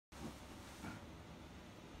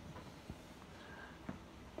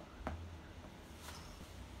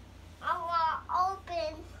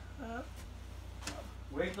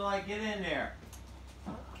Wait till I get in there.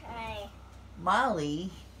 Okay. Molly.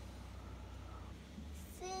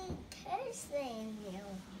 See, chasing you.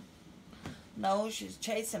 No, she's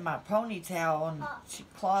chasing my ponytail and she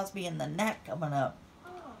claws me in the neck coming up. Oh.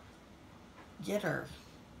 Get her.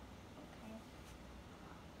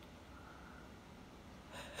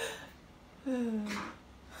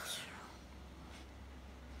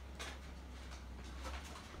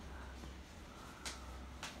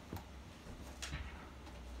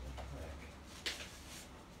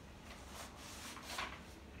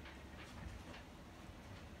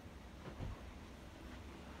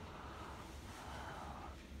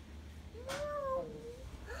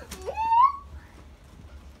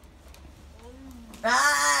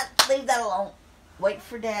 Ah, leave that alone. Wait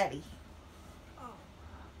for Daddy.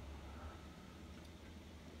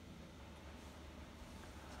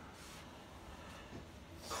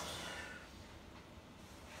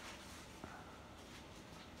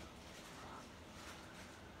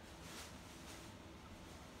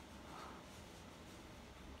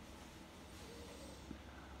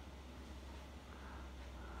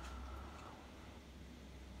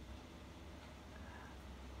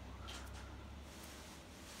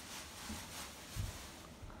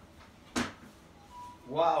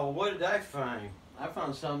 Wow, what did I find? I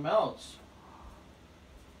found something else.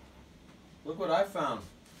 Look what I found.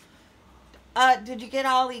 Did you get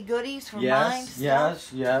all the goodies from mine?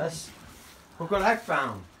 Yes. Look what I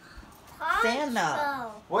found.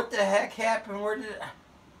 Santa. What the heck happened? Where did it? He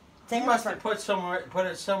Santa must have put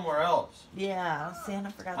it somewhere else. Yeah,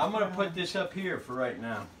 Santa forgot. I'm gonna put this up here for right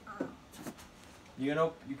now. You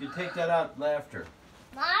know, you can take that out after.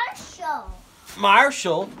 Marshall.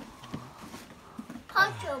 Marshall.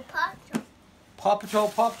 Patrol. Paw Patrol,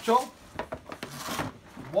 Paw Patrol.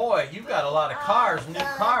 Boy, you got a lot of cars, new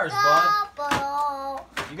cars, bud.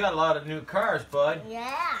 You got a lot of new cars, bud.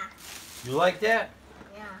 Yeah. You like that?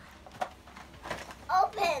 Yeah.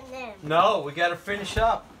 Open them. No, we gotta finish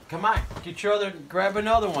up. Come on, get your other, grab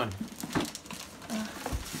another one.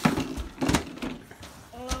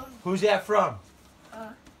 Who's that from?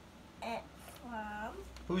 It's from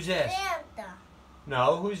Who's this? Santa.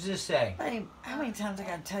 No, who's this say? How many times I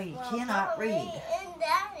gotta tell you, you Well, cannot Mommy read? and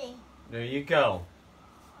Daddy. There you go.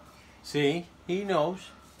 See, he knows.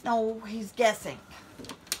 No, he's guessing.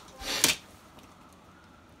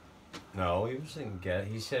 No, he wasn't get.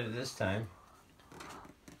 He said it this time.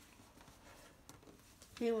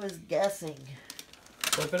 He was guessing.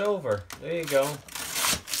 Flip it over. There you go.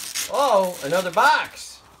 Oh, another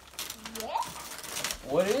box. Yeah.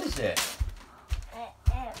 What is it?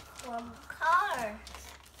 It's from cars.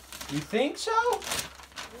 You think so?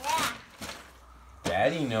 Yeah.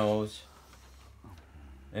 Daddy knows.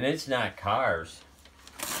 And it's not cars.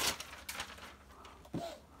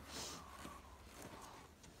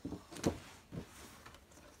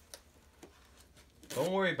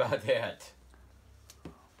 Don't worry about that.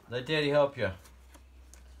 Let Daddy help you.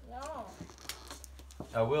 No.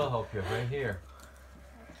 I will help you right here.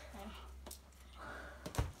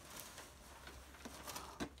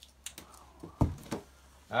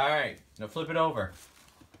 All right, now flip it over.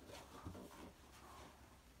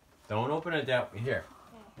 Don't open it that way. Here.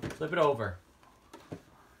 Flip it over.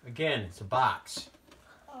 Again, it's a box.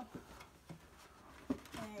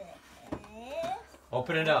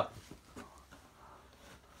 Open it up.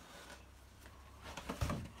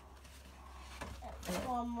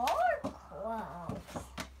 One more clothes.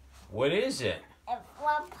 What is it? It's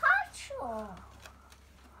from Patrol.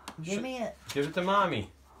 Give me it. Give it to Mommy.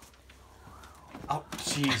 Oh,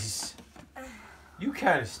 jeez. You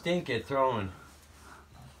kind of stink at throwing.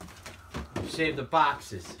 You save the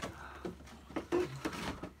boxes.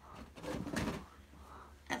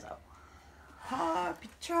 That's a Paw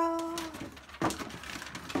Patrol.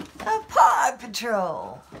 A Paw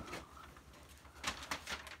Patrol.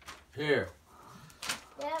 Here.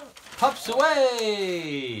 Yeah. Pups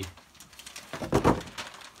away!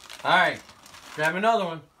 Alright. Grab another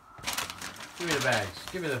one. Give me the bags.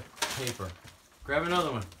 Give me the paper. Grab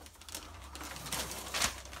another one.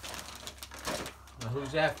 Now,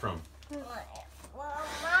 who's that from? Well,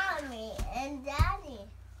 Mommy and Daddy.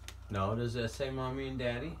 No, does that say Mommy and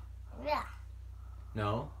Daddy? Yeah.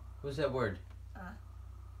 No. What's that word?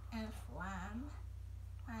 And from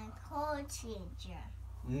my co-teacher.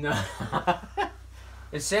 No.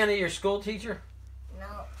 Is Santa your school teacher?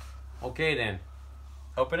 No. Okay then.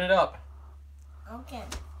 Open it up. Okay.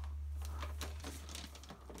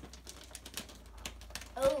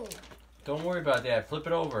 Oh. Don't worry about that. Flip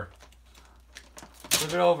it over.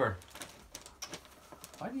 Flip it over.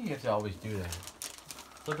 Why do you have to always do that?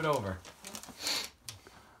 Flip it over.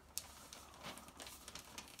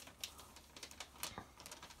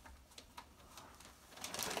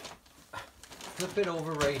 flip it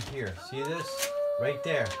over right here. See this? Right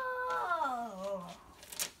there. Oh,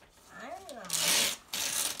 I know.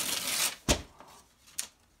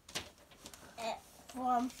 It's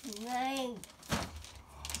from Snake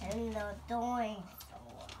and the dinosaur.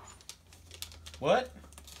 What?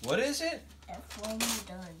 What is it? It's from the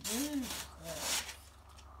dinosaur.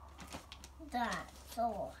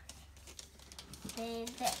 Dinosaur. The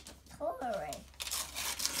story.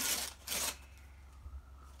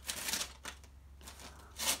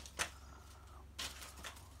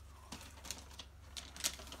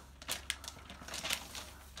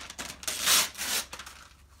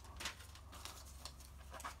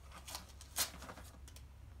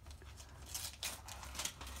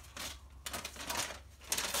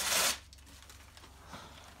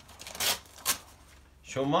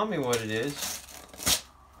 Show mommy what it is.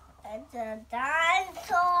 It's a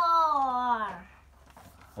dinosaur.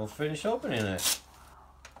 We'll finish opening it.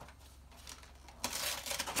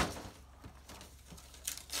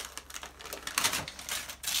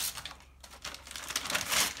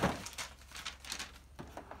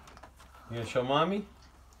 You gonna show mommy?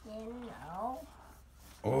 You know.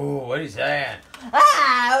 Oh, what is that?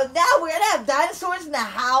 Ah, now we're gonna have dinosaurs in the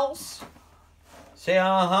house. Say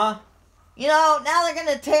uh-huh. You know, now they're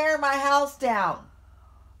gonna tear my house down.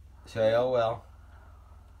 Say oh well.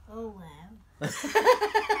 Oh well.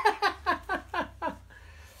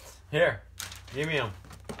 Here, give me them.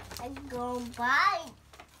 I'm gonna bite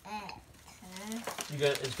it.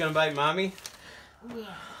 It's gonna bite mommy? Yeah.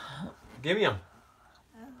 Give me them.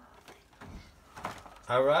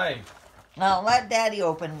 All right. Now let Daddy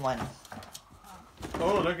open one.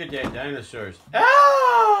 Oh, look at that, dinosaurs.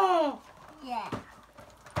 Oh! Yeah.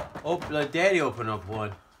 Oh, let Daddy open up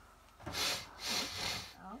one.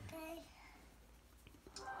 Okay.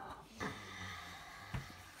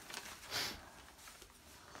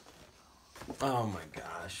 Oh my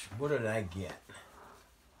gosh, what did I get?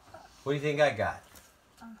 What do you think I got?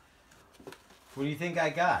 What do you think I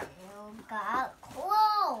got? You got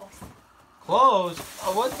clothes. Clothes?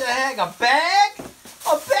 Oh, what the heck? A bag?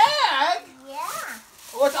 A bag? Yeah.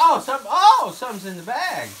 What's something's in the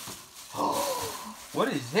bag. What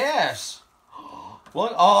is this?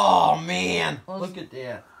 What? Oh man! Look at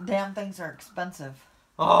that. Damn things are expensive.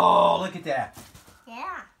 Oh, look at that.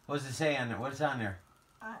 Yeah. What's it say on there? What's on there?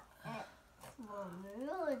 It's from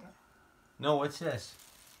you. No, what's this?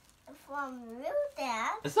 It's from you,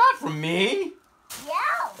 Dad. It's not from me.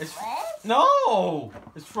 Yeah. It's It's no.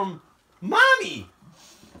 It's from mommy.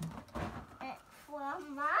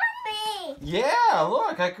 from Mommy. Yeah,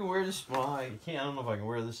 look, I can wear this. Well, I can't. I don't know if I can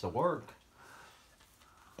wear this to work.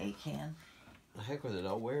 You can. The heck with it.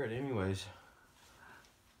 I'll wear it anyways.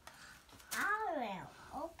 I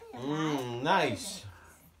will open my Nice.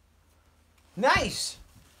 Nice.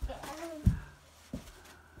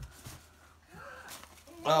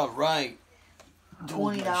 All right.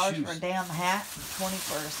 $20 for a damn hat, and $20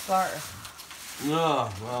 for a scarf.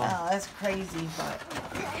 Oh, well. Oh, that's crazy, but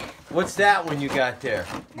What's that one you got there?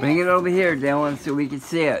 Bring it over here, Dylan, so we can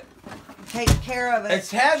see it. take care of it.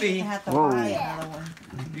 It's heavy. You have to Whoa. buy another one.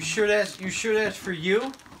 You sure that's for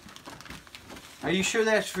you? Are you sure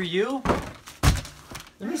that's for you?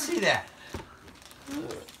 Let me see that.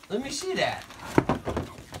 Let me see that.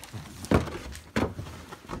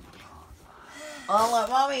 I'll let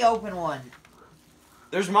Mommy open one.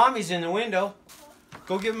 There's mommy's in the window.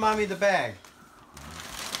 Go give mommy the bag.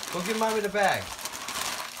 Go give mommy the bag.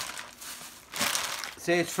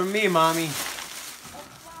 Say it's from me, mommy. It's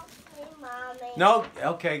from me, Mommy. No,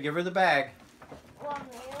 okay, give her the bag. From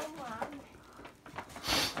you, Mom.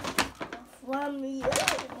 From you,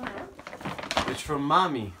 Mom. It's from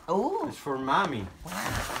mommy. Ooh. It's for mommy.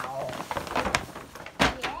 Wow.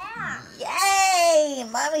 Yeah. Yay!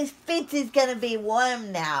 Mommy's feet is gonna be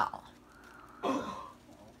warm now.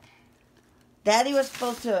 Daddy was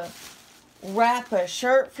supposed to wrap a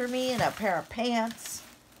shirt for me and a pair of pants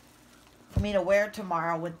for me to wear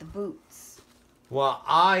tomorrow with the boots. Well,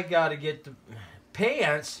 I gotta get the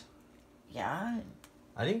pants. Yeah.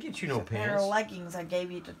 I didn't get you no a pair of pants. leggings I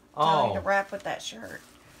gave you to tell Oh. you to wrap with that shirt.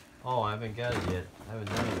 Oh, I haven't got it yet. I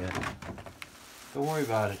haven't done it yet. Don't worry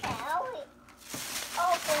about it. Shall we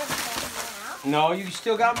open them now? No, you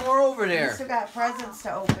still got more over You there. still got presents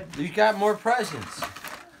to open. You got more presents.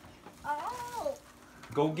 Oh.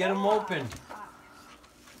 Go get them open.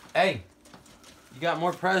 Hey, you got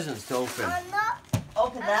more presents to open.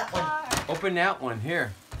 Open that one. Open that one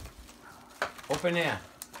here. Open that.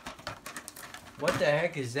 What the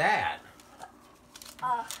heck is that?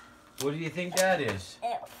 What do you think that is?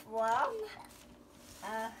 It's from.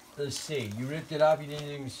 Let's see. You ripped it up. You didn't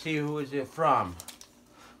even see who is it from.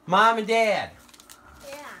 Mom and Dad.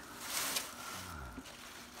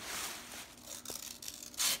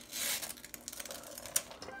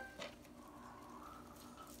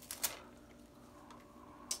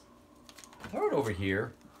 over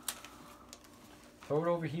here. Throw it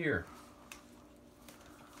over here.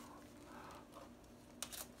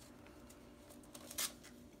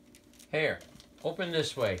 Here, open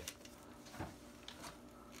this way.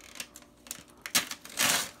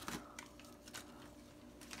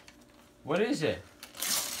 What is it?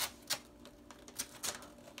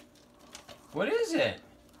 What is it?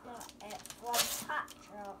 It was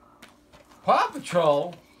Patrol. Paw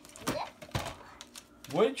Patrol? Yep.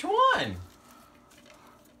 Which one?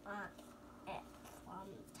 It's from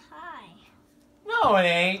Thai. No, it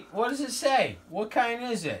ain't. What does it say? What kind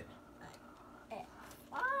is it?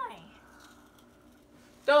 Why?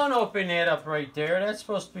 Don't open it up right there. That's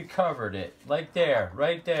supposed to be covered it. Like there.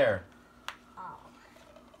 Right there. Oh.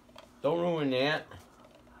 Don't ruin that.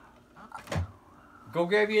 Go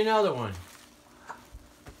grab you another one.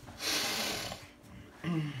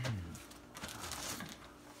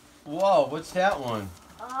 Whoa, what's that one?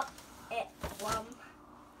 It's from.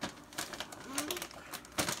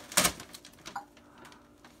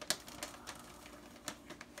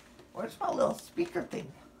 Where's my little speaker thing?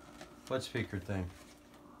 What speaker thing?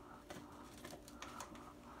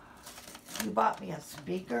 You bought me a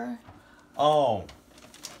speaker? Oh.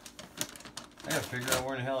 I gotta figure out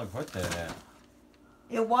where in the hell I put that at.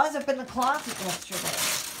 It was up in the closet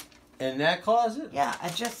yesterday. In that closet? Yeah, I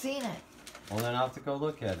just seen it. Well, then I'll have to go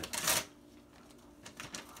look at it.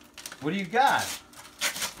 What do you got? It's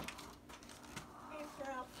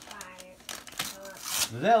a fire.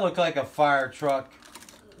 Does that look like a fire truck?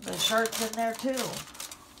 The shirt's in there too.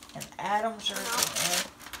 And Adam's shirt's in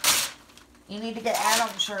there. You need to get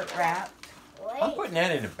Adam's shirt wrapped. I'm Wait. putting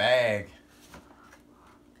that in a bag.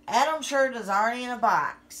 Adam's shirt is already in a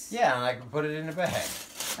box. Yeah, and I can put it in a bag.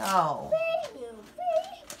 No. Baby.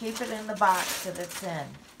 Keep it in the box that it's in.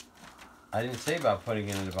 I didn't say about putting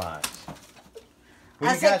it in a box. What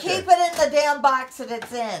I do you said got keep there? it in the damn box that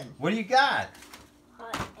it's in. What do you got?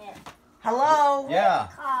 Hello? Yeah.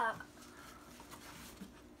 Cock.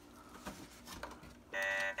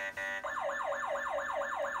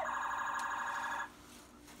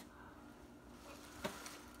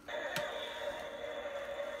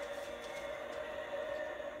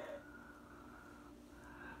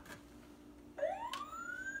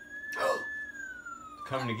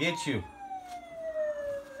 Coming to get you.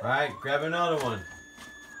 All right, grab another one.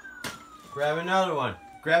 Grab another one.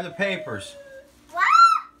 Grab the papers. What?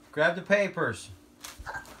 Grab the papers.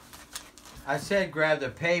 I said grab the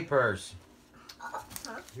papers.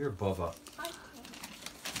 You're a Bubba.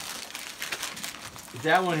 Is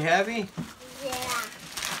that one heavy? Yeah.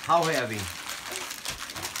 How heavy?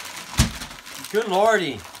 Good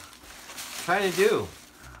lordy. Trying to do.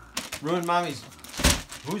 Ruin mommy's.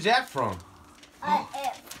 Who's that from?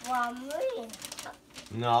 It's from me.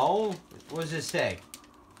 No. What does it say?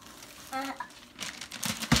 Uh,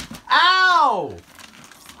 Ow!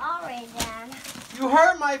 Sorry, Dan. You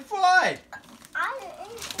hurt my foot. I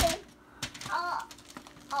didn't.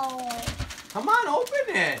 Oh. Come on,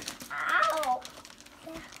 open it. Ow.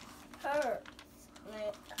 It hurts me.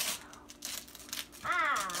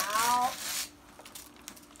 Ow.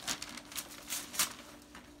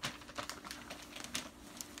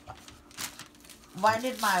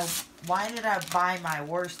 Why did I buy my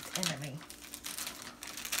worst enemy?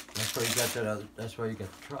 That's why you got that other. That's why you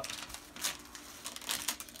got the truck.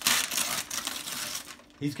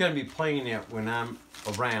 He's gonna be playing it when I'm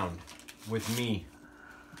around with me.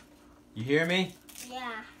 You hear me?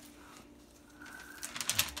 Yeah.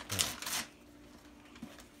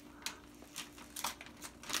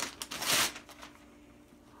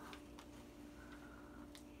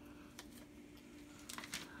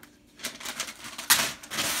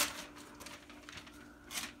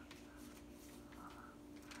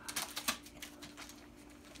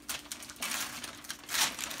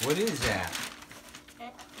 What is that?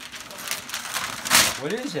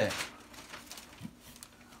 What is it?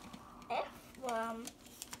 It's from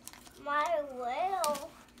my will.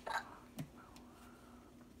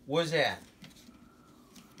 What's that?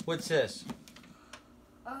 What's this?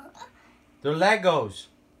 Uh, They're Legos.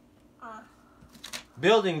 uh,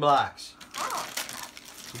 Building blocks. oh.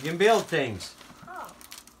 You can build things. Oh.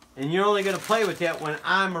 And you're only gonna play with that when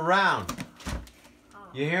I'm around.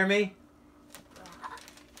 You hear me?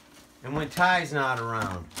 And when Ty's not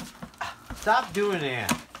around. Stop doing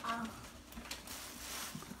that.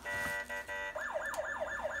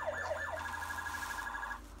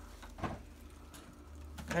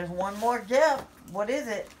 There's one more gift. What is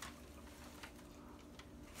it?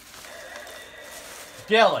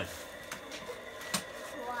 Dylan,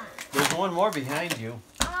 What? there's one more behind you.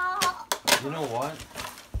 Oh. You know what?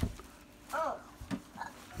 Oh.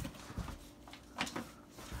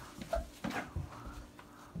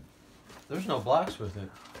 There's no blocks with it.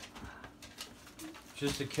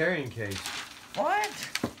 Just a carrying case. What?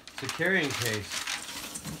 It's a carrying case.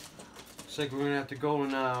 Looks like we're gonna have to go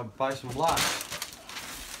and buy some blocks.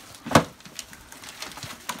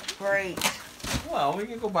 Great. Well, we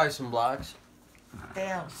can go buy some blocks.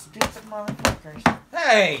 Damn stupid motherfuckers.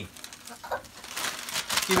 Hey!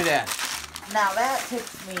 Give me that. Now that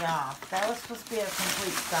ticks me off. That was supposed to be a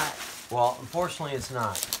complete set. Well, unfortunately, it's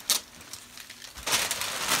not.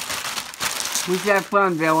 Who's that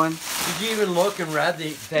from, Dylan? Did you even look and read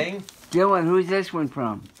the thing? Dylan, who's this one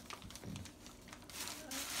from?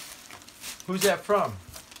 Who's that from?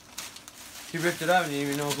 He ripped it up and you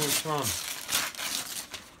didn't even know who it's from.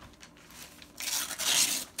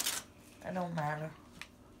 It don't matter.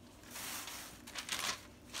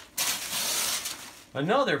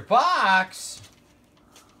 Another box?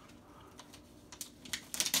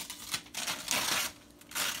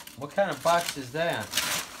 What kind of box is that?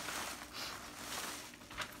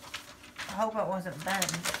 I hope it wasn't Ben.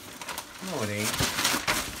 No, it ain't.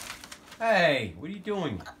 Hey, what are you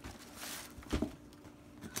doing?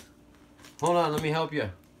 Hold on, let me help you.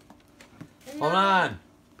 Hold on.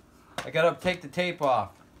 I gotta take the tape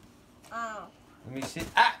off. Oh. Let me see.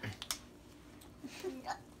 Ah!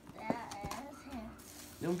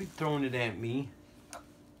 Don't be throwing it at me.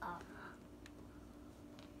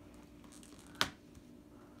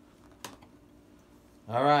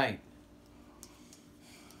 All right.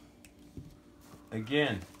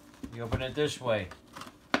 Again, you open it this way.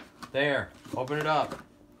 There, open it up.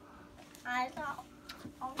 I thought.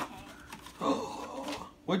 Okay.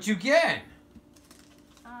 What'd you get?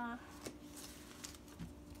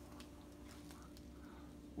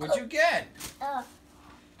 What'd you get?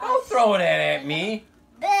 Don't throw it at me.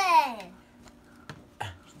 Bed.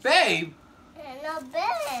 Babe, And a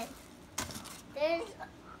bed. There's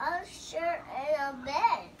a shirt and a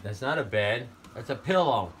bed. that's not a bed. That's a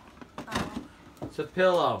pillow. Oh. It's a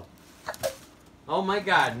pillow. Oh my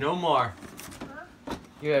God, no more.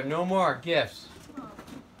 You have no more gifts.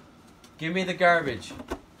 Give me the garbage.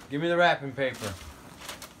 Give me the wrapping paper.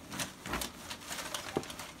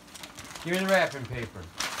 Give me the wrapping paper.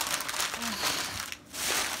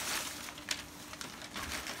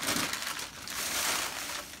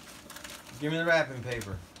 Give me the wrapping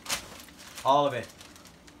paper. All of it.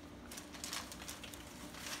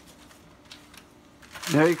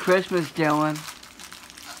 Merry Christmas, Dylan.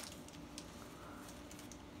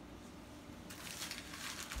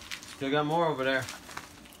 Still got more over there.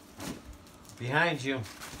 Behind you.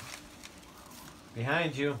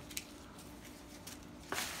 Behind you.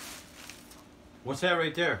 What's that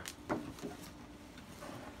right there?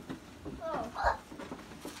 Oh.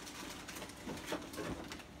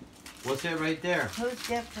 What's that right there? Whose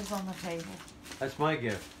gift is on the table? That's my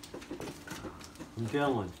gift. From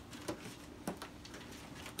Dylan.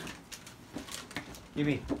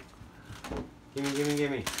 Gimme. Gimme, gimme,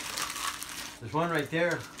 gimme. There's one right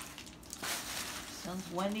there.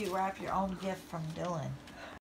 Since when do you wrap your own gift from Dylan?